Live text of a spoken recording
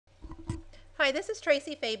Hi, this is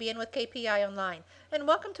Tracy Fabian with KPI Online, and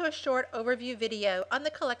welcome to a short overview video on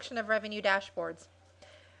the collection of revenue dashboards.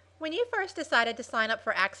 When you first decided to sign up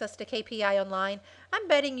for access to KPI Online, I'm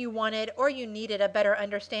betting you wanted or you needed a better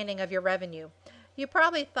understanding of your revenue. You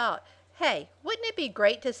probably thought, hey, wouldn't it be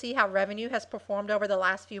great to see how revenue has performed over the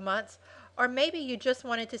last few months? Or maybe you just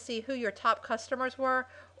wanted to see who your top customers were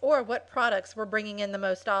or what products were bringing in the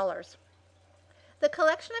most dollars. The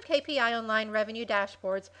collection of KPI Online Revenue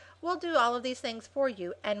Dashboards will do all of these things for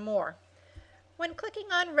you and more. When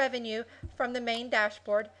clicking on Revenue from the main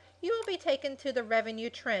dashboard, you will be taken to the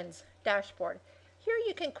Revenue Trends dashboard. Here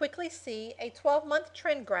you can quickly see a 12-month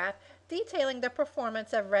trend graph detailing the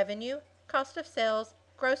performance of revenue, cost of sales,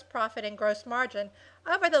 gross profit, and gross margin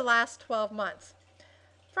over the last 12 months.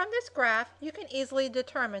 From this graph, you can easily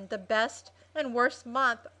determine the best and worst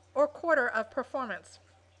month or quarter of performance.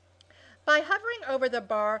 By hovering over the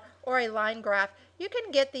bar or a line graph, you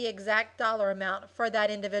can get the exact dollar amount for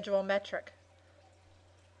that individual metric.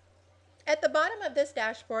 At the bottom of this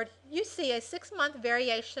dashboard, you see a 6-month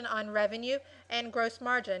variation on revenue and gross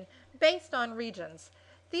margin based on regions.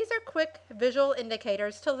 These are quick visual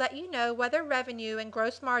indicators to let you know whether revenue and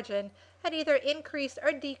gross margin had either increased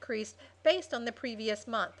or decreased based on the previous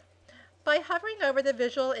month. By hovering over the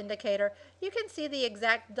visual indicator, you can see the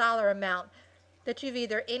exact dollar amount that you've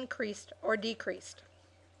either increased or decreased.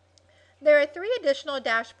 There are 3 additional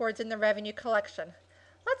dashboards in the revenue collection.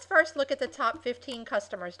 Let's first look at the top 15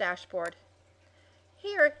 customers dashboard.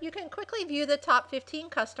 Here, you can quickly view the top 15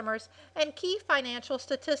 customers and key financial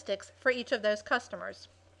statistics for each of those customers.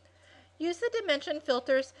 Use the dimension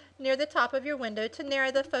filters near the top of your window to narrow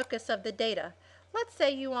the focus of the data. Let's say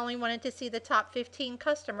you only wanted to see the top 15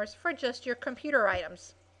 customers for just your computer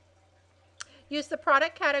items. Use the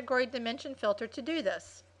product category dimension filter to do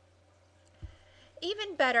this.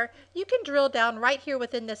 Even better, you can drill down right here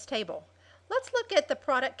within this table. Let's look at the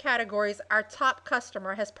product categories our top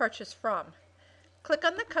customer has purchased from. Click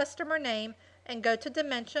on the customer name and go to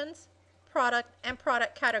Dimensions, Product, and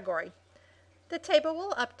Product Category. The table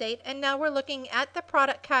will update, and now we're looking at the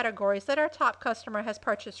product categories that our top customer has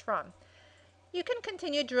purchased from. You can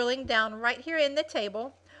continue drilling down right here in the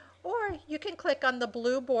table, or you can click on the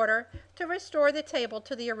blue border to restore the table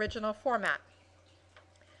to the original format.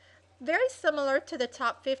 Very similar to the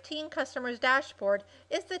top 15 customers dashboard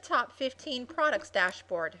is the top 15 products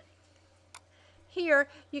dashboard. Here,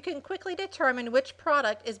 you can quickly determine which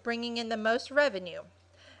product is bringing in the most revenue.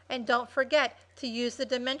 And don't forget to use the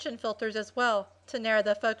dimension filters as well to narrow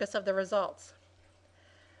the focus of the results.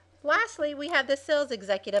 Lastly, we have the Sales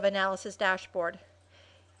Executive Analysis dashboard.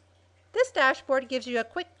 This dashboard gives you a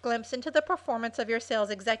quick glimpse into the performance of your sales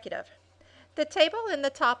executive. The table in the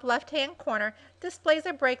top left-hand corner displays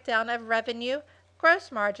a breakdown of revenue,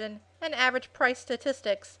 gross margin, and average price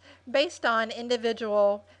statistics based on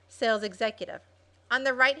individual sales executive. On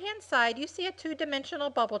the right-hand side, you see a 2-dimensional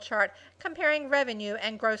bubble chart comparing revenue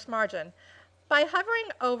and gross margin. By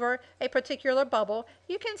hovering over a particular bubble,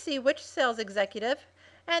 you can see which sales executive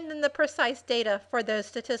and then the precise data for those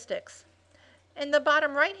statistics. In the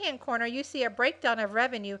bottom right-hand corner, you see a breakdown of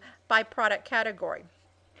revenue by product category.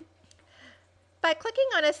 By clicking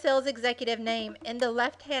on a sales executive name in the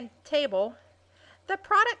left-hand table, the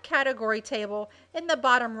product category table in the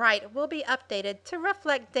bottom right will be updated to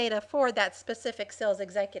reflect data for that specific sales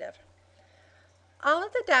executive. All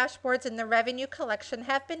of the dashboards in the revenue collection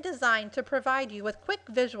have been designed to provide you with quick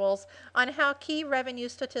visuals on how key revenue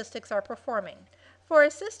statistics are performing. For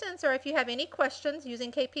assistance, or if you have any questions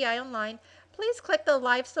using KPI Online, please click the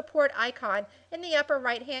live support icon in the upper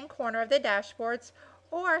right-hand corner of the dashboards,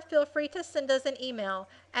 or feel free to send us an email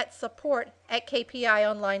at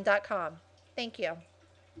support@kpionline.com. Thank you.